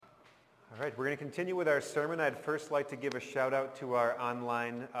All right, we're going to continue with our sermon. I'd first like to give a shout out to our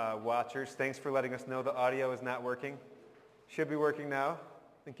online watchers. Thanks for letting us know the audio is not working. Should be working now.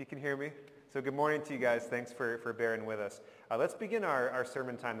 I think you can hear me. So good morning to you guys. Thanks for bearing with us. Let's begin our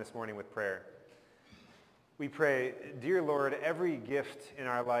sermon time this morning with prayer. We pray, dear Lord, every gift in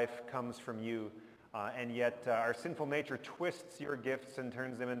our life comes from you, and yet our sinful nature twists your gifts and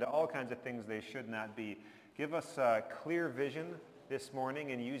turns them into all kinds of things they should not be. Give us clear vision this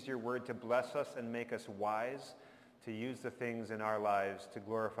morning and use your word to bless us and make us wise to use the things in our lives to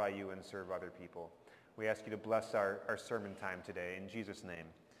glorify you and serve other people. We ask you to bless our sermon time today. In Jesus' name,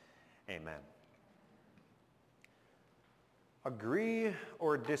 amen. Agree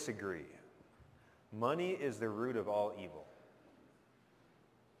or disagree? Money is the root of all evil.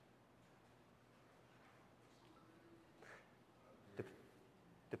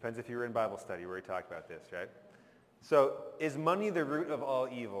 Depends if you were in Bible study where we talk about this, right? So, is money the root of all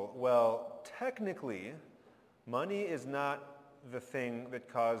evil? Well, technically, money is not the thing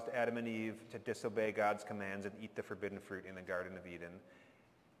that caused Adam and Eve to disobey God's commands and eat the forbidden fruit in the Garden of Eden.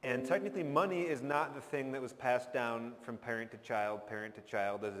 And technically, money is not the thing that was passed down from parent to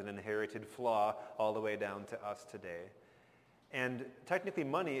child as an inherited flaw all the way down to us today. And technically,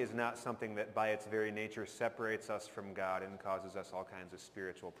 money is not something that by its very nature separates us from God and causes us all kinds of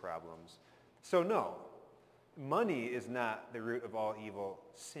spiritual problems. So no. Money is not the root of all evil.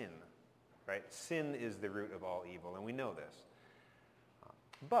 Sin, right? Sin is the root of all evil, and we know this.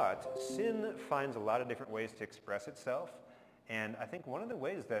 But sin finds a lot of different ways to express itself, and I think one of the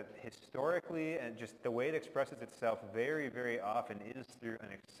ways that historically and just the way it expresses itself very, very often is through an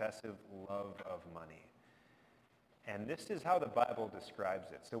excessive love of money. And this is how the Bible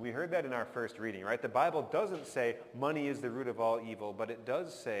describes it. So we heard that in our first reading, right? The Bible doesn't say money is the root of all evil, but it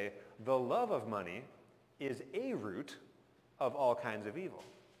does say the love of money is a root of all kinds of evil.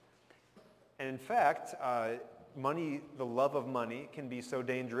 And in fact, money, the love of money, can be so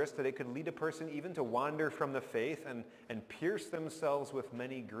dangerous that it could lead a person even to wander from the faith and pierce themselves with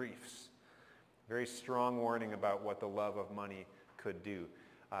many griefs. Very strong warning about what the love of money could do.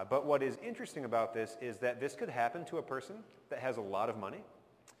 But what is interesting about this is that this could happen to a person that has a lot of money.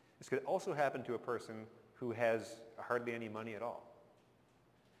 This could also happen to a person who has hardly any money at all.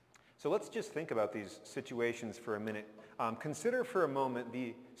 So let's just think about these situations for a minute. Consider for a moment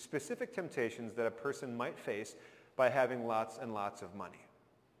the specific temptations that a person might face by having lots and lots of money.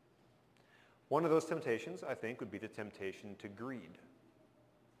 One of those temptations, I think, would be the temptation to greed.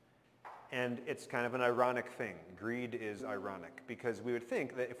 And it's kind of an ironic thing. Greed is ironic because we would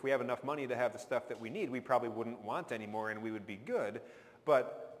think that if we have enough money to have the stuff that we need, we probably wouldn't want any more and we would be good.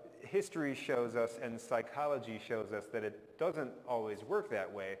 But history shows us and psychology shows us that it doesn't always work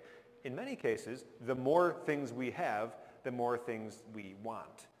that way. In many cases, the more things we have, the more things we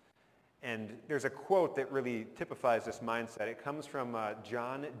want. And there's a quote that really typifies this mindset. It comes from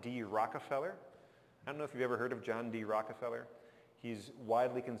John D. Rockefeller. I don't know if you've ever heard of John D. Rockefeller. He's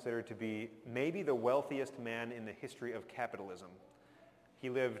widely considered to be maybe the wealthiest man in the history of capitalism. He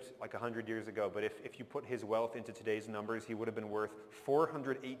lived like 100 years ago, but if you put his wealth into today's numbers, he would have been worth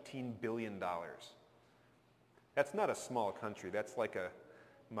 $418 billion. That's not a small country. That's like a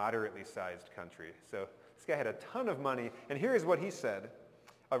moderately sized country. So this guy had a ton of money, and here's what he said.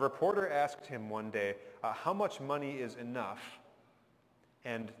 A reporter asked him one day, how much money is enough?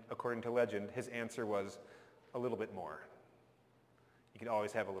 And according to legend, his answer was, a little bit more. You can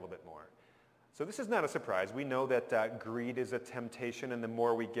always have a little bit more. So this is not a surprise. We know that greed is a temptation, and the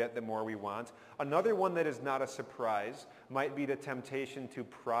more we get, the more we want. Another one that is not a surprise might be the temptation to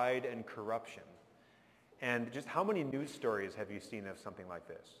pride and corruption. And just how many news stories have you seen of something like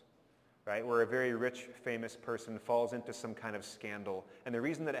this, right? Where a very rich, famous person falls into some kind of scandal. And the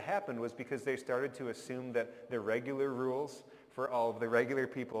reason that it happened was because they started to assume that the regular rules for all of the regular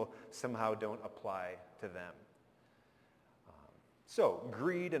people somehow don't apply to them. So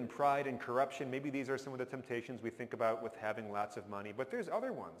greed and pride and corruption, maybe these are some of the temptations we think about with having lots of money. But there's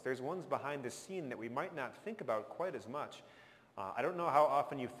other ones. There's ones behind the scene that we might not think about quite as much. I don't know how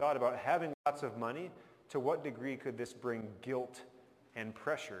often you've thought about having lots of money. To what degree could this bring guilt and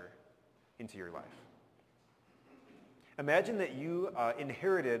pressure into your life? Imagine that you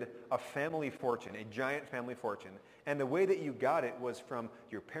inherited a family fortune, a giant family fortune, and the way that you got it was from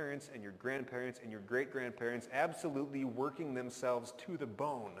your parents and your grandparents and your great-grandparents absolutely working themselves to the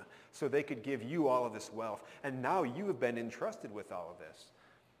bone so they could give you all of this wealth. And now you have been entrusted with all of this.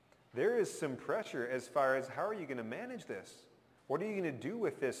 There is some pressure as far as how are you going to manage this? What are you going to do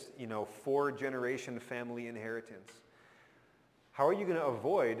with this, 4-generation family inheritance? How are you going to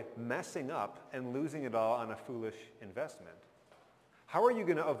avoid messing up and losing it all on a foolish investment? How are you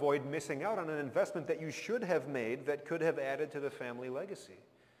going to avoid missing out on an investment that you should have made that could have added to the family legacy?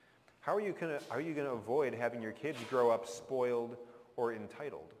 How are you going to avoid having your kids grow up spoiled or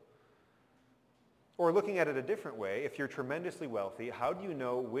entitled? Or looking at it a different way, if you're tremendously wealthy, how do you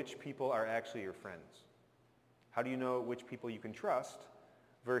know which people are actually your friends? How do you know which people you can trust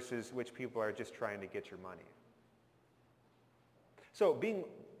versus which people are just trying to get your money? So being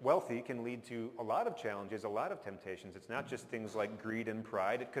wealthy can lead to a lot of challenges, a lot of temptations. It's not just things like greed and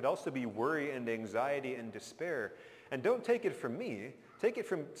pride. It could also be worry and anxiety and despair. And don't take it from me. Take it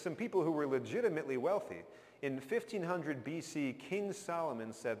from some people who were legitimately wealthy. In 1500 BC, King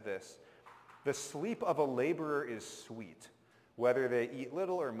Solomon said this, "The sleep of a laborer is sweet, whether they eat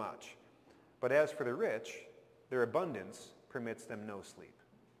little or much. But as for the rich, their abundance permits them no sleep."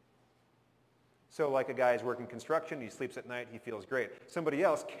 So like a guy who's working construction, he sleeps at night, he feels great. Somebody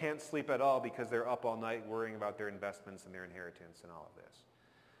else can't sleep at all because they're up all night worrying about their investments and their inheritance and all of this.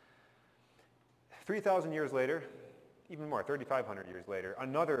 3,000 years later, even more, 3,500 years later,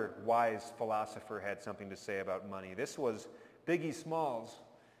 another wise philosopher had something to say about money. This was Biggie Smalls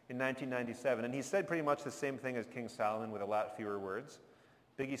in 1997, and he said pretty much the same thing as King Solomon with a lot fewer words.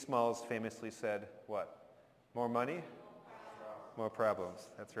 Biggie Smalls famously said, what? More money? More problems.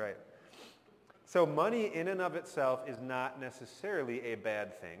 That's right. So money in and of itself is not necessarily a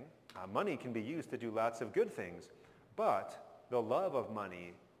bad thing. Money can be used to do lots of good things, but the love of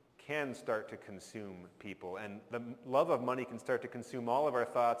money can start to consume people, and the love of money can start to consume all of our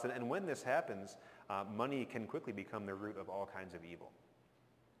thoughts, and when this happens, money can quickly become the root of all kinds of evil.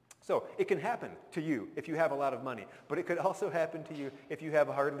 So it can happen to you if you have a lot of money, but it could also happen to you if you have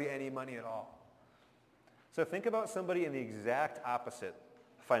hardly any money at all. So think about somebody in the exact opposite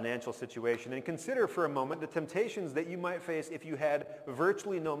financial situation and consider for a moment the temptations that you might face if you had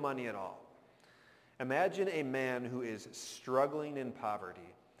virtually no money at all. Imagine a man who is struggling in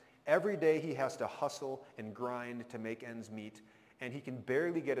poverty. Every day he has to hustle and grind to make ends meet, and he can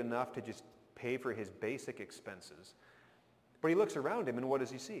barely get enough to just pay for his basic expenses. But he looks around him, and what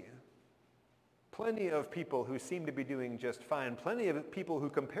does he see? Plenty of people who seem to be doing just fine. Plenty of people who,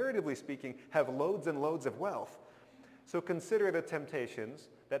 comparatively speaking, have loads and loads of wealth. So consider the temptations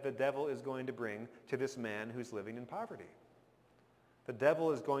that the devil is going to bring to this man who's living in poverty. The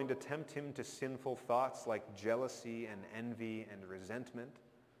devil is going to tempt him to sinful thoughts like jealousy and envy and resentment.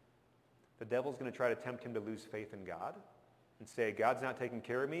 The devil's going to try to tempt him to lose faith in God and say, God's not taking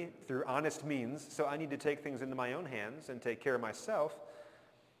care of me through honest means, so I need to take things into my own hands and take care of myself.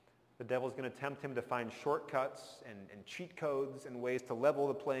 The devil's going to tempt him to find shortcuts and cheat codes and ways to level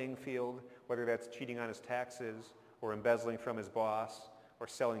the playing field, whether that's cheating on his taxes or embezzling from his boss or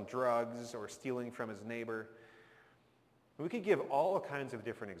selling drugs or stealing from his neighbor. We could give all kinds of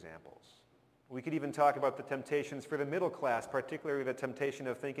different examples. We could even talk about the temptations for the middle class, particularly the temptation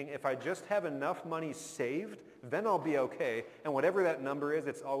of thinking, if I just have enough money saved, then I'll be okay. And whatever that number is,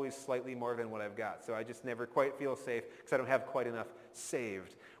 it's always slightly more than what I've got. So I just never quite feel safe because I don't have quite enough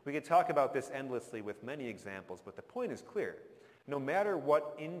saved. We could talk about this endlessly with many examples, but the point is clear. No matter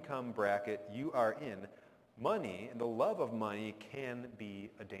what income bracket you are in, money and the love of money can be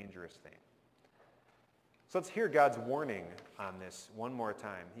a dangerous thing. So let's hear God's warning on this one more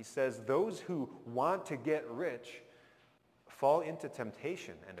time. He says, those who want to get rich fall into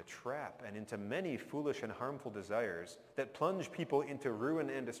temptation and a trap and into many foolish and harmful desires that plunge people into ruin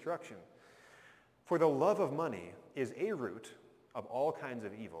and destruction. For the love of money is a root of all kinds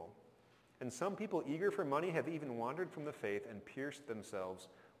of evil, and some people eager for money have even wandered from the faith and pierced themselves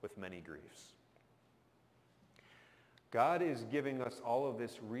with many griefs. God is giving us all of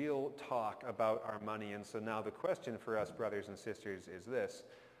this real talk about our money, and so now the question for us, brothers and sisters, is this.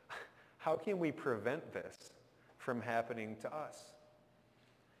 How can we prevent this from happening to us?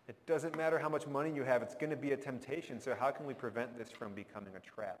 It doesn't matter how much money you have, it's going to be a temptation, so how can we prevent this from becoming a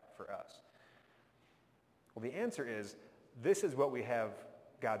trap for us? Well, the answer is, this is what we have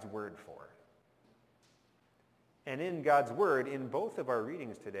God's word for. And in God's word, in both of our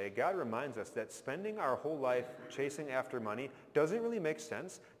readings today, God reminds us that spending our whole life chasing after money doesn't really make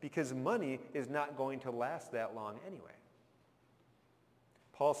sense because money is not going to last that long anyway.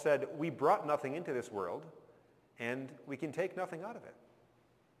 Paul said, we brought nothing into this world, and we can take nothing out of it.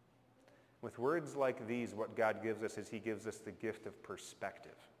 With words like these, what God gives us is he gives us the gift of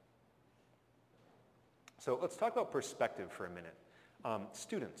perspective. So let's talk about perspective for a minute.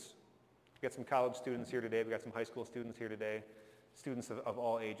 Students. We've got some college students here today. We've got some high school students here today, students of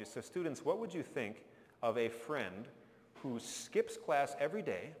all ages. So students, what would you think of a friend who skips class every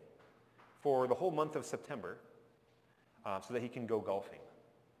day for the whole month of September so that he can go golfing?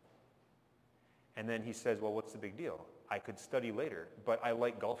 And then he says, well, what's the big deal? I could study later, but I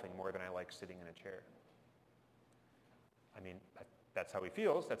like golfing more than I like sitting in a chair. I mean, that's how he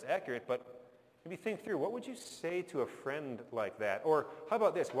feels. That's accurate, but maybe think through, what would you say to a friend like that? Or how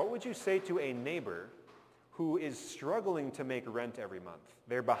about this? What would you say to a neighbor who is struggling to make rent every month?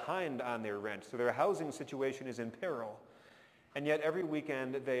 They're behind on their rent, so their housing situation is in peril. And yet every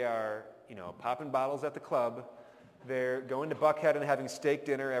weekend they are, popping bottles at the club. They're going to Buckhead and having steak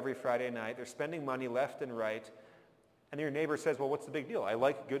dinner every Friday night. They're spending money left and right. And your neighbor says, well, what's the big deal? I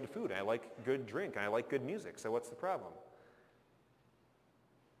like good food, and I like good drink, and I like good music, so what's the problem?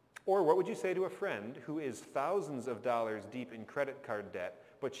 Or what would you say to a friend who is thousands of dollars deep in credit card debt,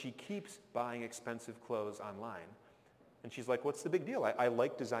 but she keeps buying expensive clothes online? And she's like, what's the big deal? I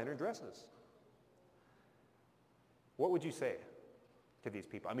like designer dresses. What would you say to these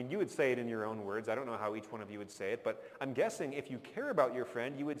people? I mean, you would say it in your own words. I don't know how each one of you would say it, but I'm guessing if you care about your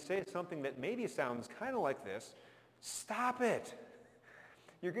friend, you would say something that maybe sounds kind of like this. Stop it.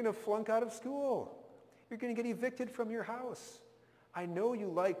 You're going to flunk out of school. You're going to get evicted from your house. I know you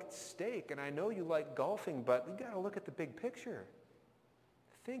like steak and I know you like golfing, but you got to look at the big picture.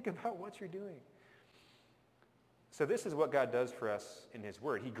 Think about what you're doing. So this is what God does for us in his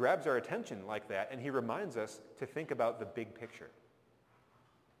word. He grabs our attention like that and he reminds us to think about the big picture.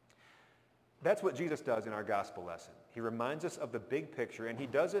 That's what Jesus does in our gospel lesson. He reminds us of the big picture, and he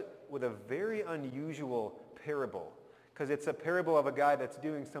does it with a very unusual parable, because it's a parable of a guy that's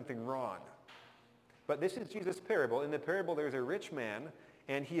doing something wrong. But this is Jesus' parable. In the parable, there's a rich man,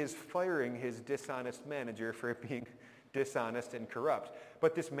 and he is firing his dishonest manager for being dishonest and corrupt.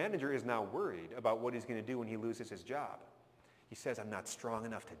 But this manager is now worried about what he's going to do when he loses his job. He says, I'm not strong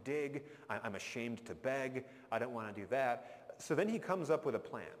enough to dig. I'm ashamed to beg. I don't want to do that. So then he comes up with a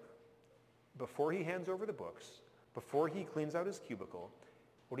plan. Before he hands over the books, before he cleans out his cubicle,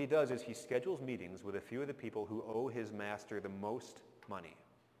 what he does is he schedules meetings with a few of the people who owe his master the most money.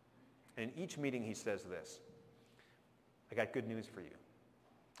 And in each meeting he says this: I got good news for you.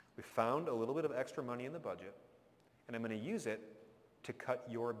 We found a little bit of extra money in the budget, and I'm going to use it to cut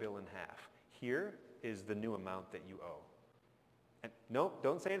your bill in half. Here is the new amount that you owe. And no,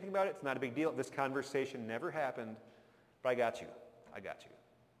 don't say anything about it. It's not a big deal. This conversation never happened, but I got you. I got you.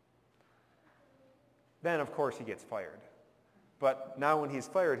 Then, of course, he gets fired. But now when he's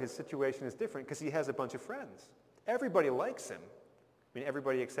fired, his situation is different because he has a bunch of friends. Everybody likes him. I mean,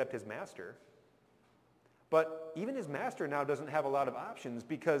 everybody except his master. But even his master now doesn't have a lot of options,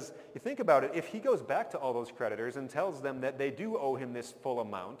 because you think about it, if he goes back to all those creditors and tells them that they do owe him this full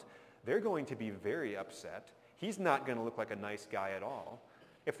amount, they're going to be very upset. He's not going to look like a nice guy at all.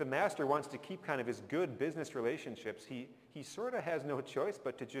 If the master wants to keep kind of his good business relationships, he sort of has no choice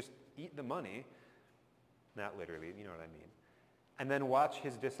but to just eat the money. Not literally, you know what I mean. And then watch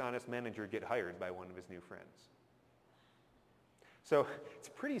his dishonest manager get hired by one of his new friends. So it's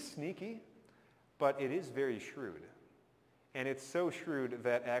pretty sneaky, but it is very shrewd. And it's so shrewd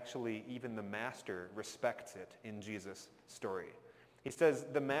that actually even the master respects it in Jesus' story. He says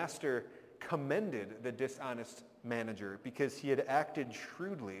the master commended the dishonest manager because he had acted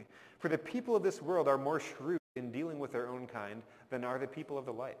shrewdly. For the people of this world are more shrewd in dealing with their own kind than are the people of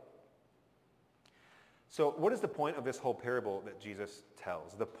the light. So what is the point of this whole parable that Jesus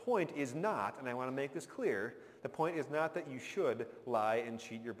tells? The point is not, and I want to make this clear, the point is not that you should lie and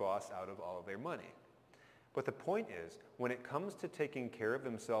cheat your boss out of all of their money. But the point is, when it comes to taking care of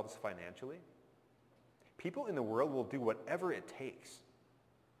themselves financially, people in the world will do whatever it takes.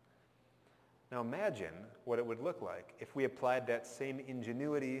 Now imagine what it would look like if we applied that same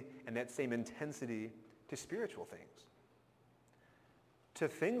ingenuity and that same intensity to spiritual things. To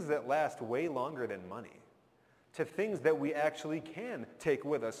things that last way longer than money, to things that we actually can take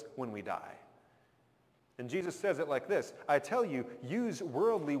with us when we die. And Jesus says it like this: I tell you, use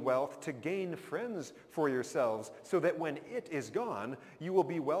worldly wealth to gain friends for yourselves, so that when it is gone, you will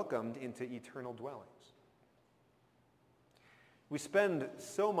be welcomed into eternal dwellings. We spend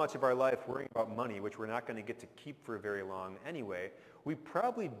so much of our life worrying about money, which we're not going to get to keep for very long anyway. We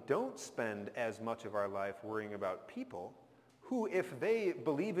probably don't spend as much of our life worrying about people who, if they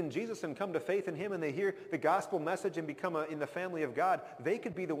believe in Jesus and come to faith in him and they hear the gospel message and become in the family of God, they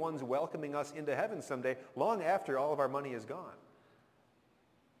could be the ones welcoming us into heaven someday, long after all of our money is gone.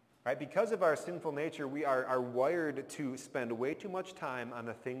 Right? Because of our sinful nature, we are wired to spend way too much time on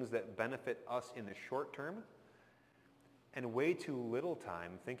the things that benefit us in the short term, and way too little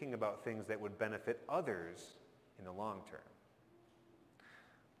time thinking about things that would benefit others in the long term.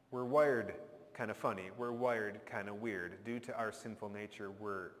 We're wired kind of funny. We're wired kind of weird. Due to our sinful nature,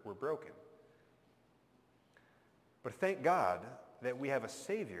 we're broken. But thank God that we have a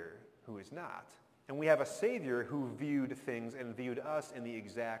Savior who is not. And we have a Savior who viewed things and viewed us in the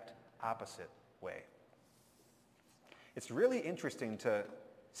exact opposite way. It's really interesting to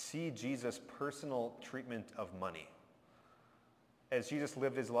see Jesus' personal treatment of money. As Jesus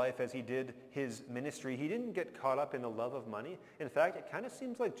lived his life, as he did his ministry, he didn't get caught up in the love of money. In fact, it kind of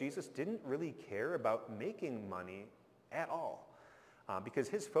seems like Jesus didn't really care about making money at all, because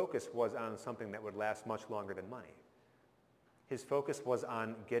his focus was on something that would last much longer than money. His focus was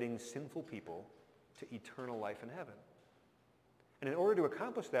on getting sinful people to eternal life in heaven. And in order to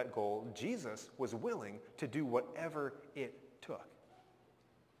accomplish that goal, Jesus was willing to do whatever it took.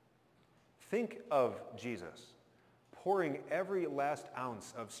 Think of Jesus pouring every last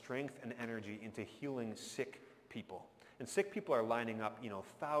ounce of strength and energy into healing sick people. And sick people are lining up,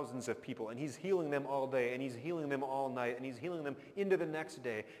 thousands of people, and he's healing them all day, and he's healing them all night, and he's healing them into the next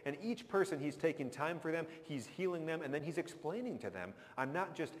day. And each person, he's taking time for them, he's healing them, and then he's explaining to them, I'm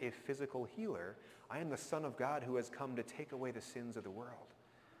not just a physical healer, I am the Son of God who has come to take away the sins of the world.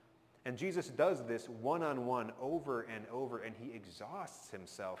 And Jesus does this one-on-one over and over, and he exhausts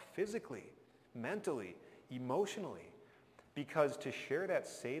himself physically, mentally, emotionally, because to share that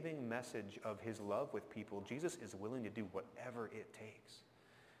saving message of his love with people, Jesus is willing to do whatever it takes.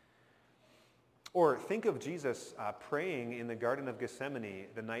 Or think of Jesus praying in the Garden of Gethsemane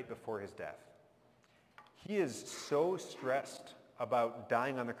the night before his death. He is so stressed about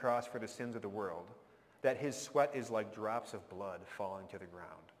dying on the cross for the sins of the world that his sweat is like drops of blood falling to the ground.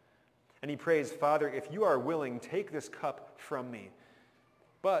 And he prays, Father, if you are willing, take this cup from me,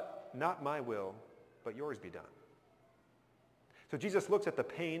 but not my will, but yours be done. So Jesus looks at the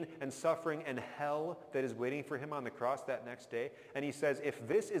pain and suffering and hell that is waiting for him on the cross that next day, and he says, if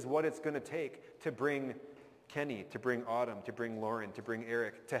this is what it's going to take to bring Kenny, to bring Autumn, to bring Lauren, to bring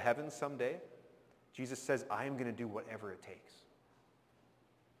Eric to heaven someday, Jesus says, I am going to do whatever it takes.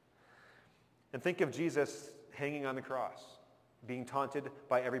 And think of Jesus hanging on the cross, being taunted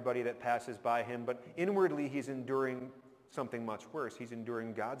by everybody that passes by him, but inwardly he's enduring something much worse. He's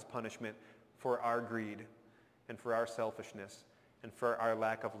enduring God's punishment for our greed and for our selfishness and for our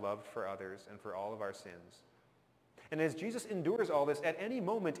lack of love for others and for all of our sins. And as Jesus endures all this, at any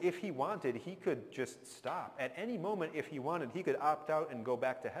moment, if he wanted, he could just stop. At any moment, if he wanted, he could opt out and go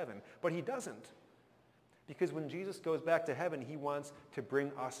back to heaven. But he doesn't. Because when Jesus goes back to heaven, he wants to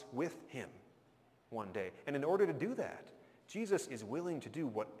bring us with him one day. And in order to do that, Jesus is willing to do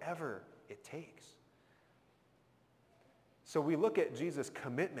whatever it takes. So we look at Jesus'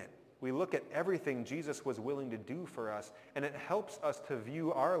 commitment. We look at everything Jesus was willing to do for us, and it helps us to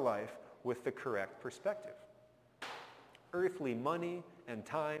view our life with the correct perspective. Earthly money and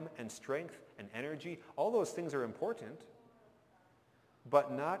time and strength and energy, all those things are important,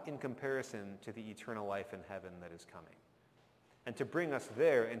 but not in comparison to the eternal life in heaven that is coming. And to bring us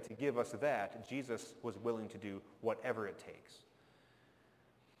there and to give us that, Jesus was willing to do whatever it takes.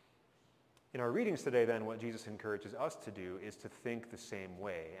 In our readings today, then, what Jesus encourages us to do is to think the same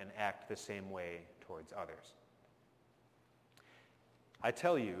way and act the same way towards others. I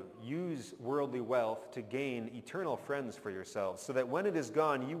tell you, use worldly wealth to gain eternal friends for yourselves, so that when it is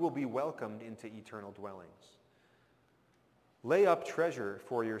gone, you will be welcomed into eternal dwellings. Lay up treasure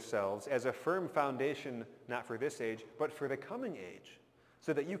for yourselves as a firm foundation, not for this age, but for the coming age,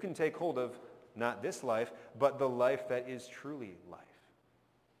 so that you can take hold of not this life, but the life that is truly life.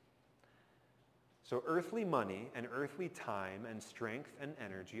 So earthly money and earthly time and strength and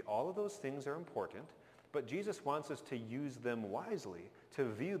energy, all of those things are important, but Jesus wants us to use them wisely, to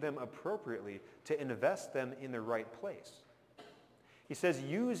view them appropriately, to invest them in the right place. He says,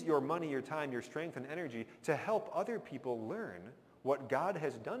 use your money, your time, your strength, and energy to help other people learn what God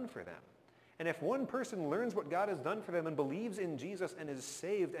has done for them. And if one person learns what God has done for them and believes in Jesus and is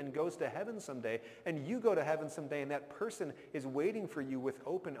saved and goes to heaven someday, and you go to heaven someday and that person is waiting for you with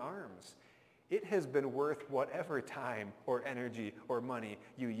open arms, it has been worth whatever time or energy or money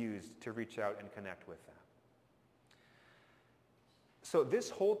you used to reach out and connect with them. So this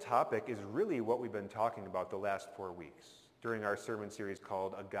whole topic is really what we've been talking about the last 4 weeks during our sermon series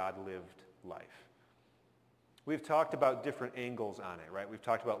called A God-Lived Life. We've talked about different angles on it, right? We've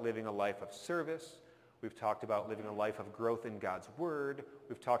talked about living a life of service. We've talked about living a life of growth in God's Word.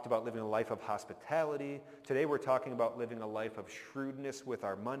 We've talked about living a life of hospitality. Today we're talking about living a life of shrewdness with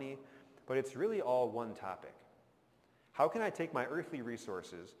our money. But it's really all one topic. How can I take my earthly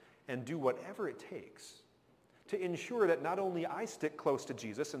resources and do whatever it takes to ensure that not only I stick close to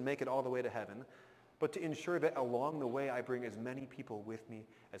Jesus and make it all the way to heaven, but to ensure that along the way I bring as many people with me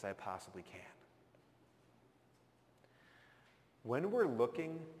as I possibly can? When we're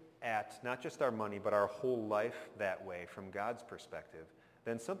looking at not just our money, but our whole life that way from God's perspective,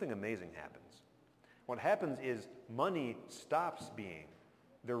 then something amazing happens. What happens is money stops being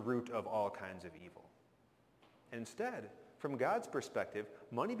the root of all kinds of evil. Instead, from God's perspective,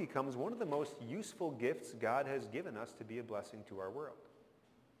 money becomes one of the most useful gifts God has given us to be a blessing to our world.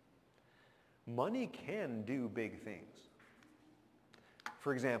 Money can do big things.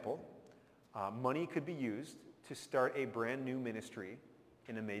 For example, money could be used to start a brand new ministry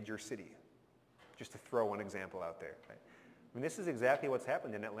in a major city, just to throw one example out there. Right? I mean, this is exactly what's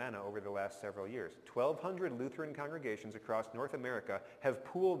happened in Atlanta over the last several years. 1,200 Lutheran congregations across North America have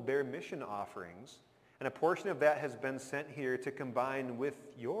pooled their mission offerings, and a portion of that has been sent here to combine with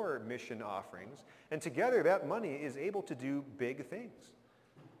your mission offerings, and together that money is able to do big things.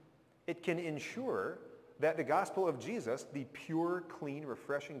 It can ensure that the gospel of Jesus, the pure, clean,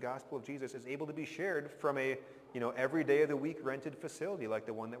 refreshing gospel of Jesus, is able to be shared from a, every day of the week rented facility like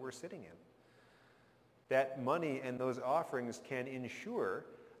the one that we're sitting in. That money and those offerings can ensure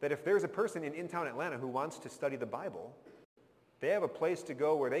that if there's a person in town Atlanta who wants to study the Bible, they have a place to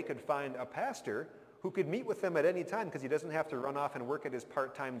go where they could find a pastor who could meet with them at any time because he doesn't have to run off and work at his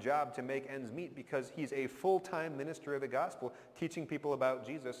part-time job to make ends meet because he's a full-time minister of the gospel teaching people about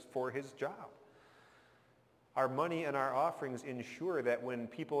Jesus for his job. Our money and our offerings ensure that when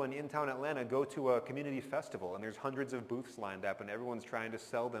people in town Atlanta go to a community festival and there's hundreds of booths lined up and everyone's trying to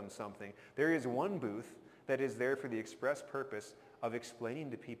sell them something, there is one booth that is there for the express purpose of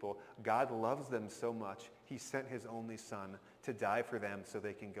explaining to people God loves them so much, he sent his only son to die for them so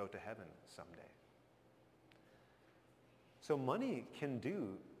they can go to heaven someday. So money can do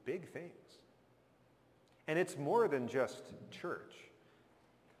big things. And it's more than just church.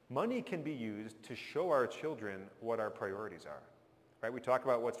 Money can be used to show our children what our priorities are. Right? We talk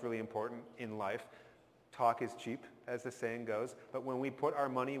about what's really important in life. Talk is cheap, as the saying goes. But when we put our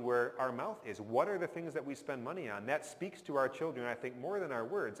money where our mouth is, what are the things that we spend money on? That speaks to our children, I think, more than our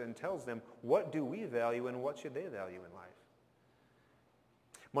words and tells them what do we value and what should they value in life.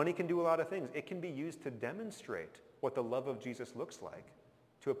 Money can do a lot of things. It can be used to demonstrate what the love of Jesus looks like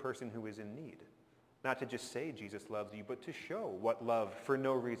to a person who is in need. Not to just say Jesus loves you, but to show what love, for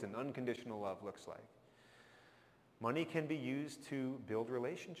no reason, unconditional love looks like. Money can be used to build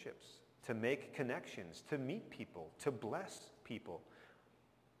relationships, to make connections, to meet people, to bless people.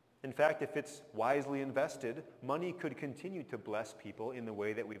 In fact, if it's wisely invested, money could continue to bless people in the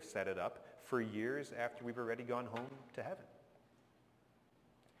way that we've set it up for years after we've already gone home to heaven.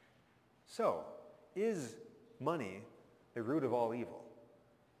 So, is money the root of all evil?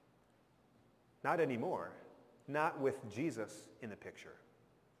 Not anymore. Not with Jesus in the picture.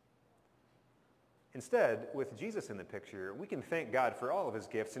 Instead, with Jesus in the picture, we can thank God for all of his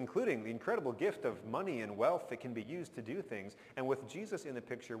gifts, including the incredible gift of money and wealth that can be used to do things. And with Jesus in the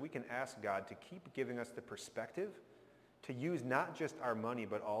picture, we can ask God to keep giving us the perspective to use not just our money,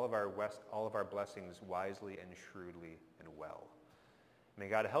 but all of our blessings wisely and shrewdly and well. May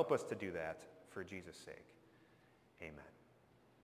God help us to do that for Jesus' sake.